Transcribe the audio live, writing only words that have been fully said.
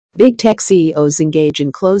Big tech CEOs engage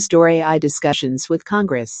in closed-door AI discussions with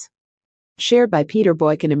Congress. Shared by Peter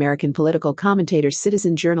Boykin, American political commentator,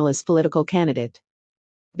 citizen journalist, political candidate.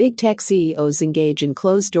 Big tech CEOs engage in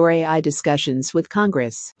closed-door AI discussions with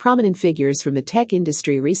Congress. Prominent figures from the tech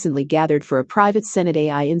industry recently gathered for a private Senate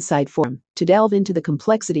AI Insight Forum to delve into the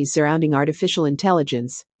complexities surrounding artificial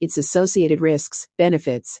intelligence, its associated risks,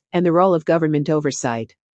 benefits, and the role of government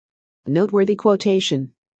oversight. Noteworthy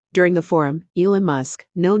quotation. During the forum, Elon Musk,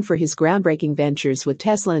 known for his groundbreaking ventures with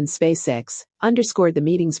Tesla and SpaceX, underscored the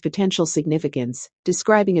meeting's potential significance,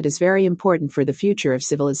 describing it as very important for the future of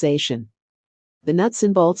civilization. The nuts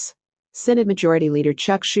and bolts. Senate Majority Leader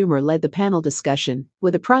Chuck Schumer led the panel discussion,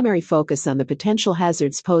 with a primary focus on the potential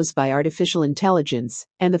hazards posed by artificial intelligence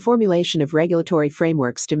and the formulation of regulatory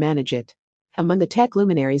frameworks to manage it. Among the tech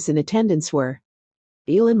luminaries in attendance were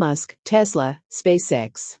Elon Musk, Tesla,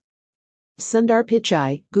 SpaceX; Sundar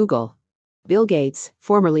Pichai, Google; Bill Gates,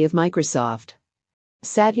 formerly of Microsoft;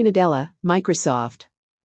 Satya Nadella, Microsoft;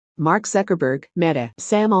 Mark Zuckerberg, Meta;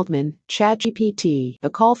 Sam Altman, ChatGPT. A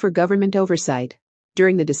call for government oversight.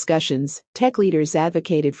 During the discussions, tech leaders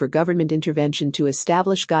advocated for government intervention to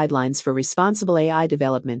establish guidelines for responsible AI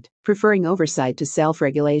development, preferring oversight to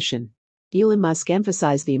self-regulation. Elon Musk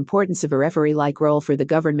emphasized the importance of a referee-like role for the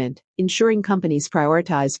government, ensuring companies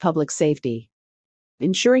prioritize public safety.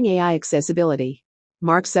 Ensuring AI accessibility.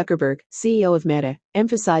 Mark Zuckerberg, CEO of Meta,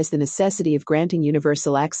 emphasized the necessity of granting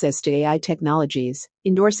universal access to AI technologies,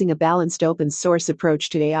 endorsing a balanced open-source approach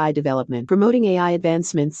to AI development, promoting AI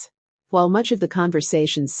advancements. While much of the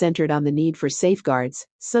conversation centered on the need for safeguards,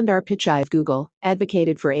 Sundar Pichai of Google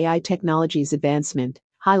advocated for AI technologies advancement,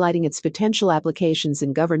 highlighting its potential applications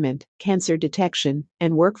in government, cancer detection,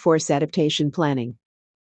 and workforce adaptation planning.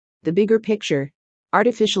 The bigger picture.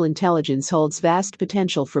 Artificial intelligence holds vast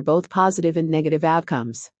potential for both positive and negative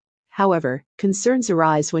outcomes. However, concerns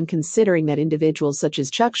arise when considering that individuals such as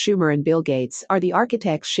Chuck Schumer and Bill Gates are the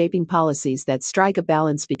architects shaping policies that strike a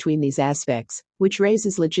balance between these aspects, which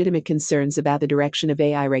raises legitimate concerns about the direction of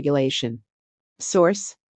AI regulation.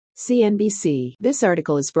 Source: CNBC. This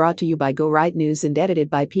article is brought to you by Go Right News and edited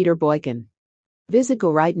by Peter Boykin. Visit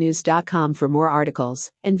GoRightNews.com for more articles,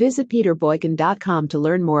 and visit peterboykin.com to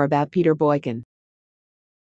learn more about Peter Boykin.